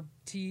beaver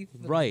teeth.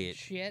 Right.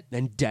 Shit.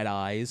 And dead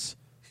eyes.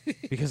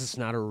 Because it's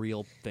not a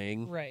real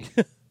thing. Right.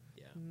 Yeah.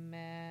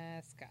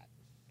 Mascot.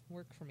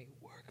 Work for me.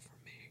 Work for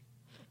me.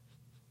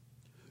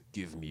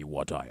 Give me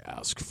what I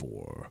ask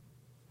for.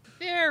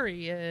 There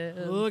he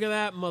is. Look at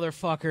that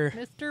motherfucker.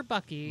 Mr.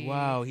 Bucky.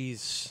 Wow,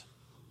 he's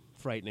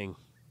frightening.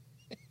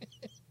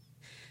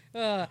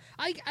 I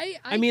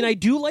mean, I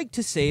do like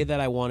to say that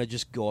I want to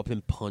just go up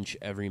and punch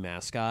every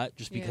mascot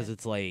just because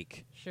it's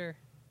like, sure,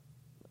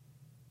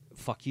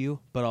 fuck you.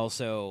 But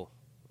also,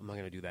 I'm not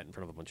going to do that in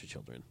front of a bunch of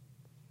children.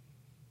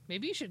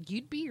 Maybe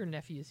you'd be your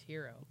nephew's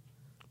hero.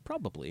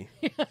 Probably.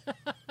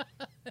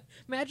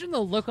 Imagine the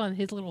look on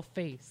his little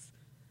face.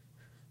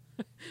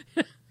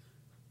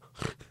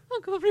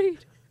 Uncle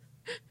Reed,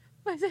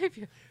 my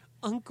savior.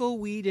 Uncle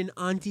Weed and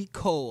Auntie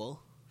Cole.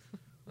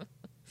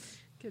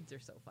 Kids are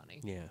so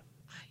funny. Yeah.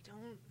 I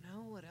don't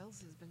know what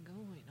else has been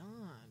going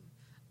on.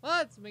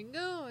 What's been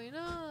going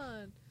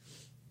on?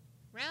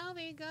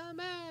 Ralphie, come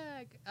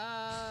back.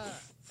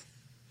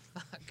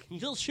 Fuck.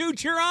 You'll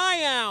shoot your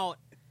eye out.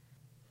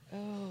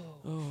 Oh,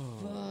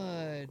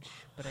 fudge.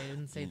 But I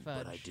didn't say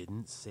fudge. But I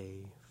didn't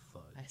say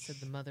fudge. I said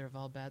the mother of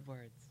all bad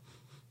words.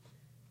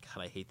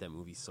 God, I hate that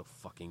movie so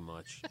fucking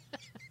much.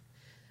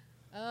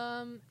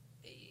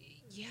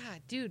 Yeah,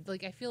 dude,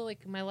 like, I feel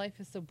like my life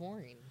is so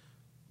boring.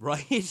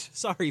 Right?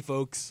 Sorry,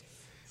 folks.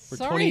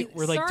 Sorry,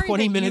 we're like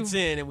 20 minutes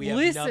in and we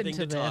have nothing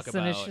to talk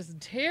about. And it's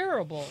just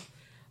terrible.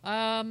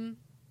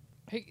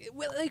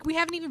 Like, we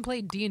haven't even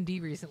played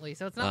D&D recently,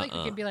 so it's not like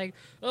we can be like,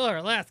 oh,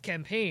 our last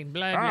campaign,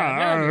 blah, blah, blah,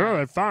 blah.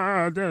 really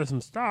fun, there's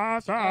some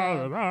stuff.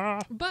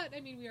 But,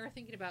 I mean, we are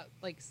thinking about,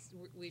 like,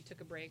 we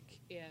took a break,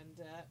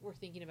 and we're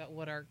thinking about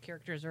what our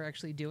characters are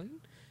actually doing.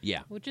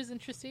 Yeah. Which is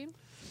interesting.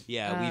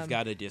 Yeah, we've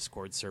got a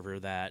Discord server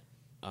that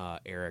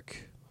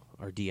Eric,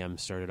 our DM,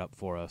 started up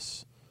for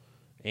us.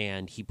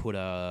 And he put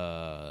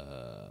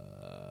a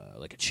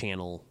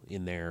channel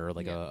in there, or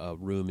like a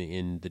room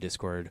in the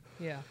Discord.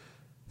 Yeah.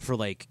 For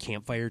like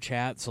campfire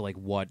chat, so like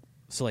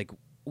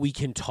we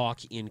can talk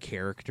in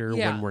character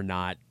when we're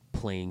not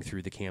playing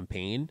through the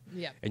campaign,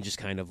 and just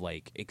kind of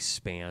like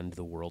expand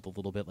the world a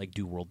little bit, like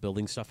do world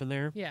building stuff in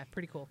there. Yeah,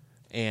 pretty cool.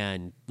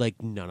 And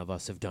like none of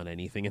us have done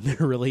anything in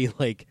there really.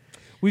 Like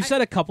we've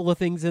said a couple of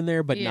things in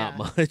there, but not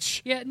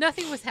much. Yeah,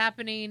 nothing was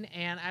happening,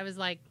 and I was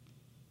like,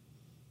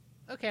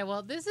 okay,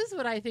 well, this is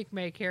what I think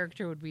my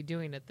character would be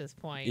doing at this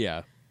point.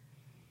 Yeah,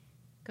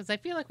 because I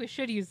feel like we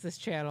should use this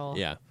channel.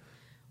 Yeah.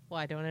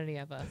 Why don't any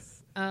of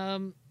us?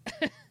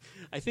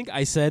 I think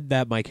I said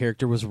that my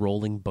character was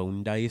rolling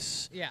bone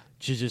dice. Yeah.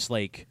 To just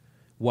like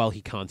while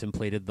he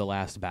contemplated the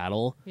last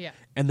battle. Yeah.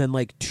 And then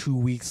like 2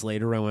 weeks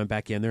later I went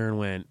back in there and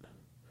went,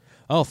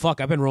 oh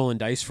fuck, I've been rolling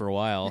dice for a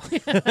while.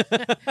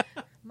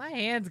 My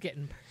hand's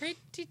getting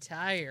pretty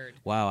tired.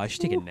 Wow, I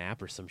should take a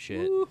nap or some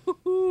shit.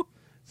 Does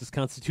this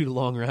constitute a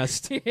long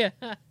rest? Yeah.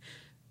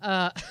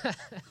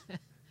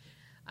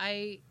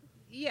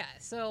 Yeah,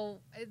 so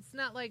it's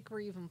not like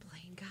we're even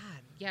playing.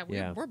 God,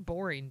 we're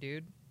boring,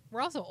 dude. We're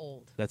also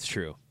old. That's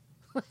true.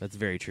 That's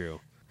very true.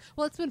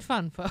 Well, it's been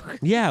fun, folks.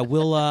 Yeah,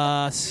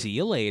 we'll see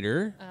you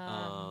later.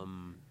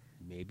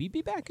 Maybe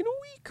be back in a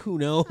week. Who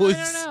knows? I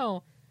don't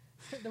know.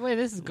 The way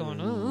this is going.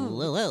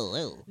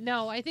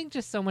 No, I think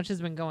just so much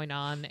has been going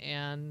on,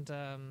 and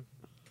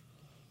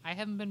I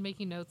haven't been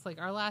making notes.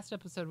 Like our last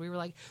episode, we were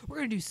like, we're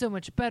going to do so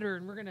much better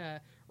and we're going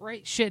to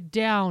write shit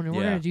down and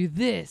we're going to do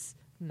this.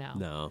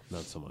 No,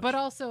 not so much. But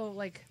also,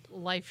 like,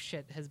 life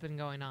shit has been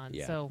going on.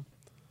 Yeah. So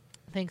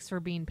thanks for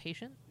being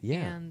patient.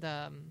 Yeah. And,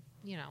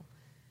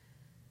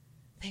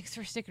 thanks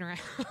for sticking around.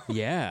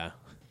 Yeah.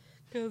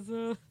 Because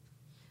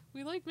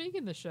we like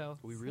making the show.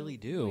 We really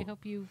do. We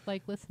hope you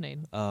like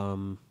listening.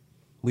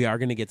 We are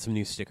going to get some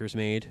new stickers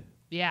made.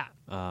 Yeah.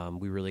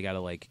 We really got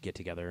to, like, get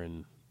together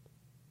and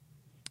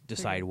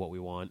decide what we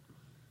want.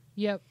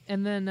 Yep.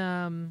 And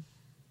then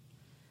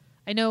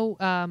I know,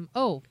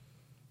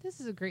 this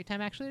is a great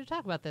time actually to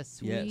talk about this.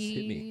 Yes,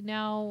 hit me.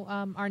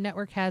 Now, our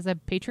network has a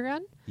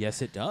Patreon.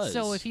 Yes, it does.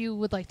 So if you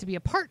would like to be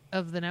a part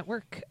of the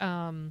network,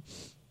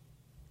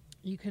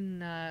 you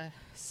can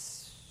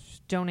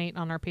donate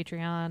on our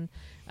Patreon.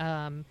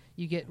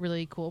 You get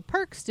really cool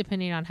perks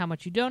depending on how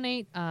much you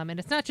donate. And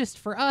it's not just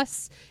for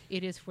us.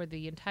 It is for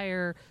the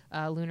entire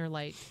Lunar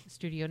Light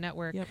Studio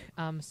network. Yep.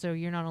 So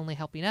you're not only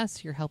helping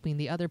us, you're helping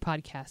the other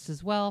podcasts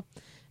as well.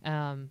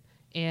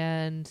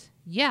 And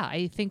yeah,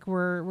 I think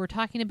we're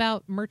talking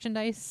about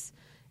merchandise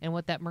and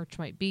what that merch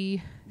might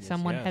be. Yes,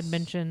 Someone yes. had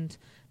mentioned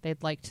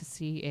they'd like to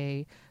see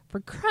a "For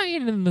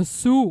Crying in the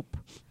Soup"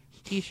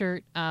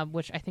 T-shirt,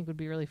 which I think would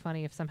be really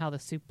funny if somehow the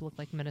soup looked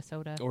like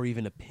Minnesota. Or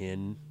even a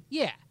pin.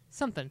 Yeah,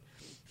 something.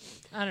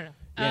 I don't know.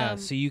 Yeah,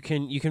 so you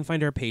can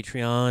find our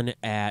Patreon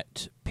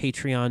at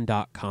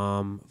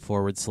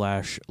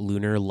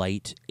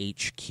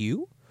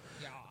patreon.com/LunarLightHQ.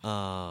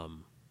 Yeah.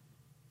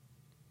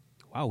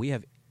 Wow, we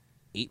have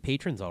 8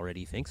 patrons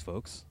already. Thanks,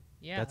 folks.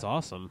 Yeah. That's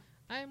awesome.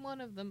 I'm one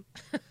of them.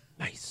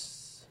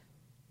 Nice.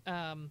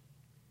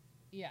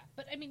 Yeah,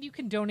 but I mean, you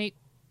can donate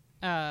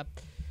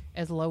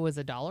as low as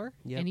 $1,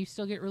 Yep. and you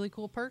still get really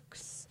cool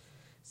perks.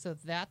 So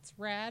that's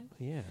rad.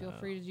 Yeah. Feel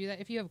free to do that.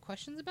 If you have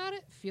questions about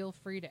it, feel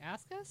free to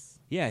ask us.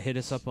 Yeah, hit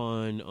us up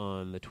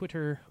on the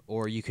Twitter,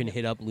 or you can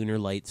hit up Lunar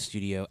Light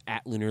Studio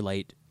at Lunar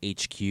Light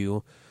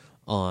HQ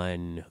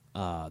on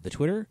the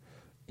Twitter,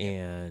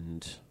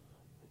 and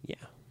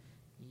yeah.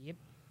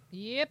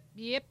 Yep.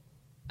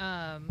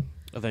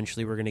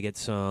 Eventually, we're gonna get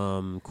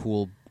some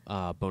cool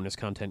bonus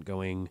content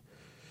going.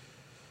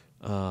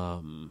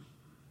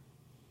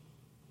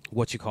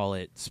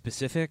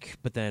 Specific,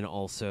 but then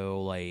also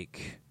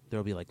like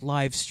there'll be like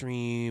live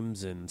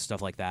streams and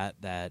stuff like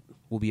that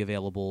will be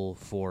available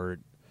for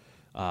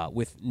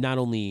with not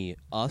only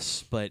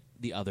us but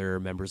the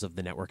other members of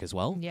the network as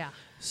well. Yeah.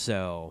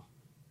 So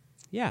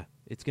yeah,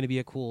 it's gonna be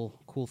a cool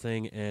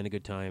thing and a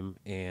good time,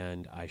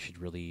 and I should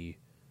really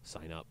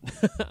sign up.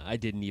 I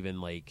didn't even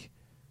like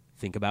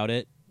think about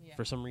it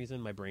for some reason.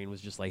 My brain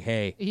was just like,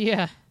 hey.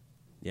 Yeah.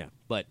 Yeah.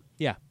 But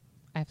yeah.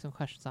 I have some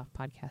questions off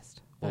podcast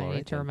that Well, I all need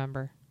right to then.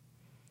 remember.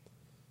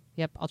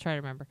 Yep, I'll try to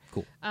remember.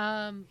 Cool.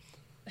 I'll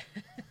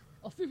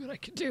see what I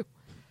can do.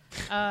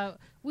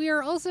 We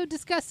are also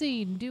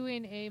discussing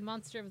doing a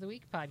Monster of the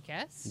Week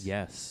podcast.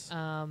 Yes.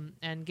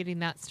 And getting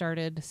that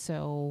started,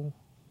 so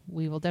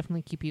we will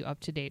definitely keep you up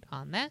to date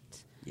on that.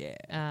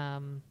 Yeah.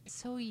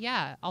 So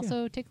yeah,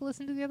 also take a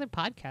listen to the other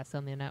podcasts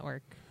on the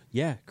network.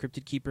 Yeah,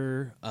 Cryptid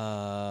Keeper,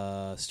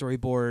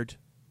 Storyboard,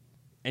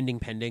 Ending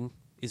Pending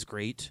is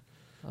great.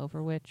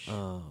 Overwitch.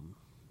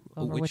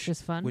 Which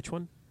is fun. Which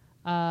one?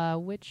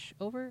 Overwitch.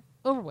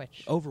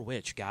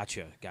 Overwitch.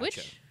 Gotcha.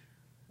 Which?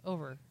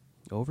 Over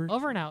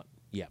Over? and out.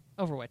 Yeah.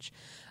 Overwitch.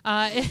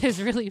 It is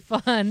really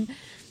fun.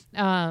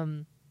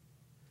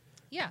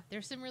 Yeah,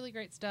 there's some really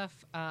great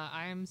stuff.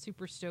 I'm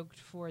super stoked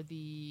for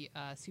the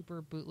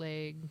Super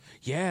Bootleg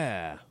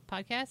Yeah.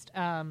 podcast.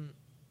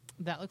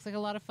 That looks like a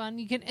lot of fun.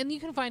 You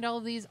can find all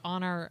of these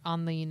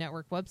on the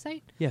network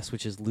website. Yes,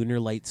 which is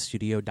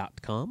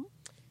lunarlightstudio.com.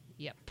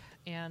 Yep.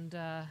 And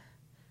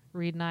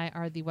Reed and I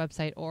are the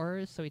website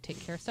orrs, so we take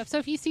care of stuff. So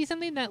if you see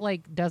something that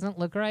like doesn't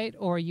look right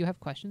or you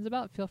have questions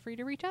about, feel free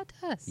to reach out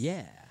to us.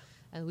 Yeah.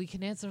 And we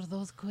can answer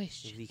those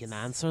questions. We can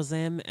answer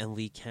them, and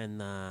we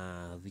can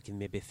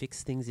maybe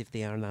fix things if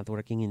they are not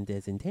working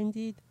as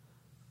intended.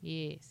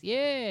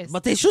 Yes.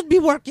 But they should be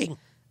working.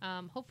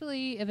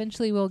 Hopefully,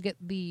 eventually, we'll get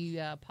the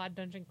pod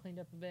dungeon cleaned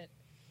up a bit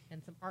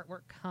and some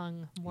artwork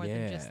hung more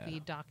than just the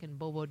Doc and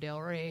Bobo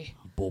Del Rey.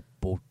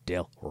 Bobo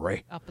Del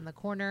Rey. Up in the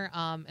corner,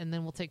 and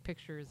then we'll take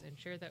pictures and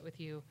share that with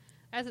you.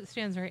 As it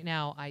stands right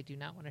now, I do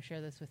not want to share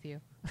this with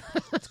you.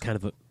 It's kind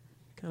of a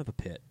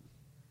pit.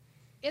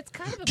 It's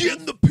kind of a Get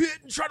in the pit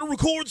and try to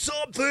record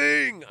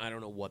something. I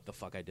don't know what the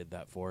fuck I did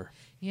that for.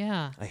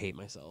 Yeah. I hate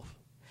myself.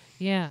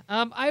 Yeah.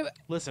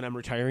 Listen, I'm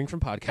retiring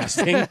from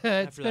podcasting.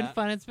 It's been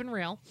fun. It's been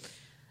real.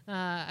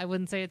 I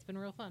wouldn't say it's been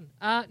real fun.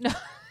 No,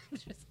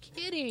 just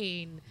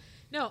kidding.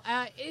 No,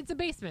 it's a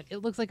basement. It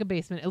looks like a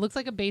basement. It looks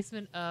like a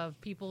basement of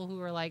people who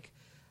are like,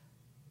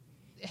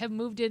 have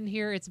moved in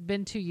here. It's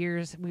been 2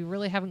 years. We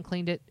really haven't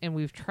cleaned it, and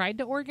we've tried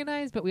to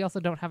organize, but we also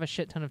don't have a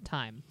shit ton of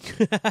time.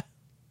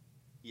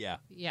 Yeah.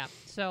 Yeah.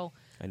 So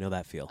I know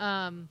that feel.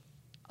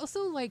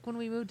 also, like, when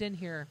we moved in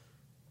here,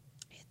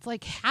 it's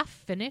like half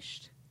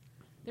finished.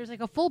 There's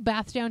like a full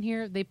bath down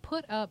here. They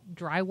put up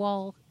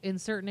drywall in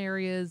certain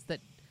areas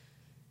that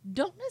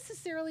don't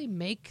necessarily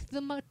make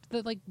the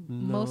the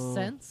most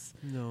sense.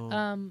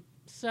 No.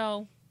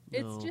 So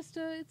it's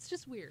No.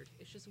 just weird.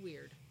 It's just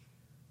weird.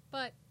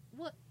 But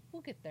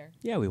we'll get there.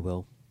 Yeah, we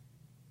will.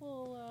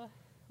 We'll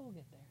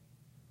get there.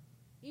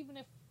 Even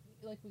if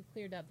we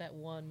cleared out that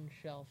one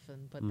shelf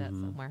and put that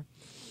somewhere,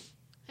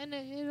 and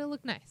it'll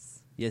look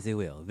nice. Yes, it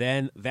will.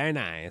 Then very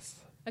nice.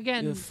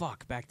 Again,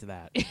 fuck. Back to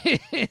that.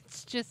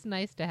 it's just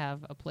nice to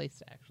have a place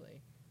to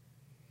actually,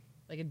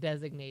 a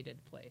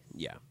designated place.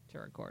 Yeah. To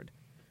record,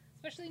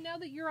 especially now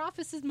that your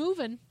office is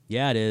moving.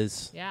 Yeah, it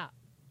is. Yeah,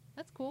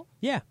 that's cool.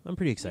 Yeah, I'm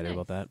pretty excited Nice.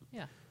 about that.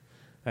 Yeah,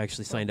 I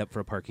actually signed up for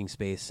a parking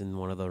space in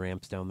one of the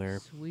ramps down there.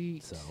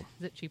 sweet. So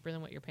Is it cheaper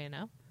than what you're paying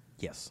now?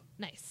 yes,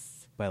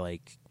 Nice, by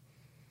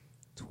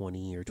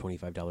 $20 or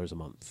 $25 a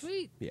month.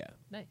 sweet, Yeah.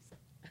 nice.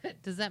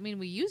 Does that mean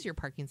we use your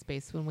parking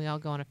space when we all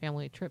go on a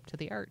family trip to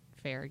the art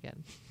fair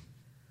again?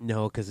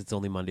 No, because it's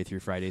only Monday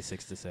through Friday,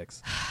 6 to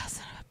 6.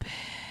 Son of a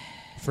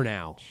bitch. For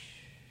now.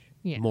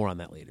 Yeah. More on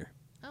that later.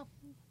 Oh,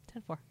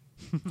 10-4.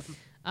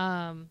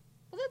 Well,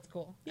 that's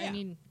cool. Yeah. I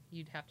mean,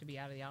 you'd have to be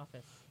out of the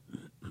office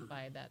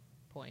by that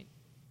point.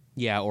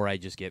 Yeah, or I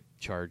just get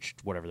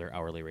charged whatever their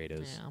hourly rate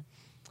is. Yeah.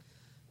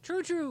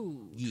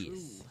 True.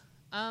 Yes.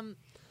 True.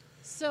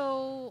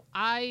 So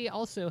I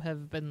also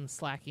have been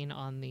slacking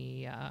on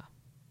the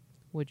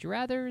Would You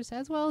Rathers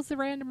as well as the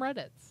random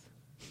Reddits.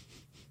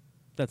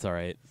 That's all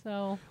right.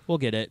 So We'll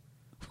get it.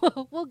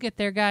 we'll get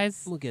there,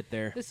 guys. We'll get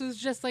there. This was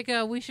just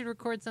we should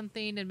record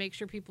something and make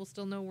sure people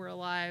still know we're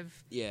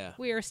alive. Yeah.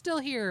 We are still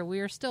here. We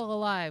are still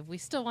alive. We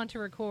still want to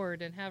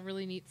record and have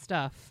really neat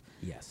stuff.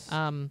 Yes.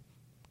 I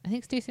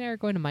think Stacey and I are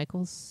going to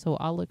Michael's, so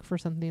I'll look for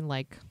something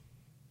whiteboardish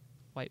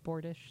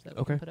that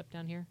we can put up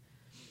down here,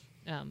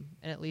 and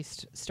at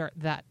least start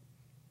that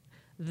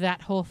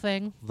whole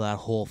thing. That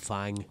whole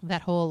thing.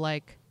 That whole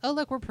oh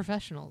look, we're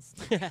professionals.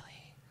 Not really.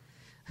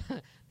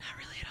 Not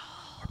really at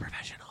all. We're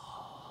professional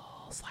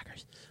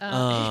slackers.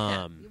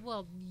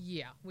 Well,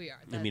 yeah, we are.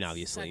 I mean,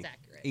 obviously. That's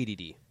accurate.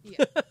 ADD.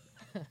 Yeah.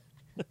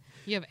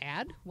 You have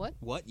ad? What?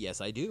 What?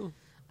 Yes, I do.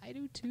 I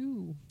do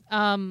too.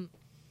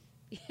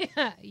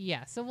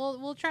 Yeah. So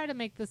we'll try to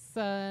make this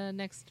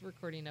next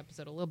recording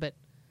episode a little bit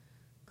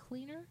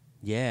cleaner.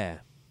 Yeah.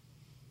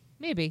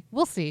 Maybe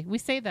we'll see. We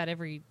say that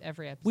every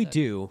episode. We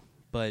do,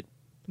 but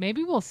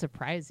Maybe we'll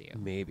surprise you.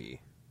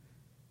 maybe.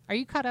 Are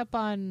you caught up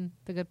on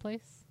The Good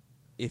Place?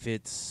 If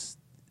it's,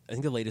 I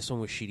think the latest one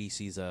was Sheedy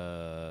sees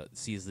the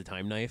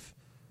time knife.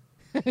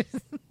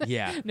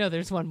 Yeah. No,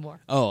 there's one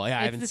more. Oh, yeah,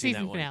 I It's haven't the seen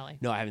season that one. finale.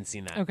 No, I haven't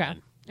seen that. Okay.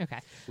 one. Okay.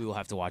 We will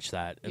have to watch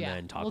that and Yeah.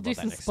 then talk We'll about do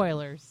that some next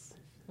spoilers.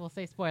 We'll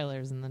say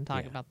spoilers and then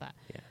talk Yeah. about that.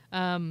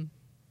 Yeah.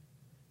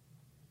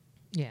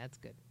 Yeah, it's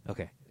good.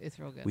 Okay. It's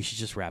real good. We should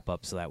just wrap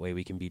up so that way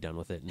we can be done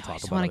with it and I talk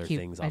just about wanna other keep,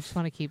 things. I just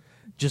want to keep.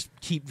 Just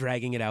keep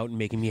dragging it out and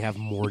making me have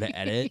more to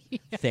edit. Yeah.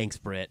 Thanks,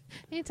 Britt.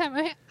 Anytime.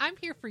 I'm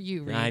here for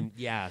you, Reed.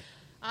 Yeah.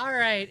 All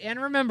right.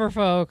 And remember,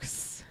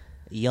 folks.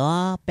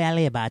 Your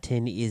belly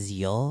button is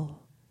your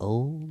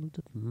old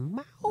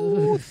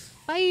mouth.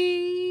 Bye.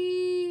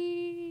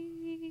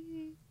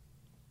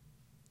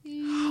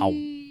 How?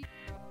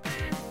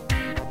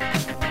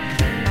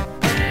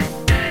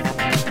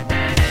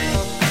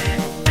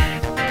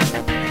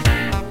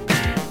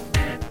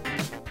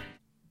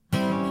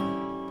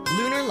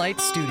 Lunar Light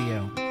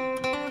Studio.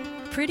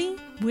 Pretty,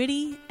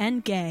 witty,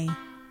 and gay.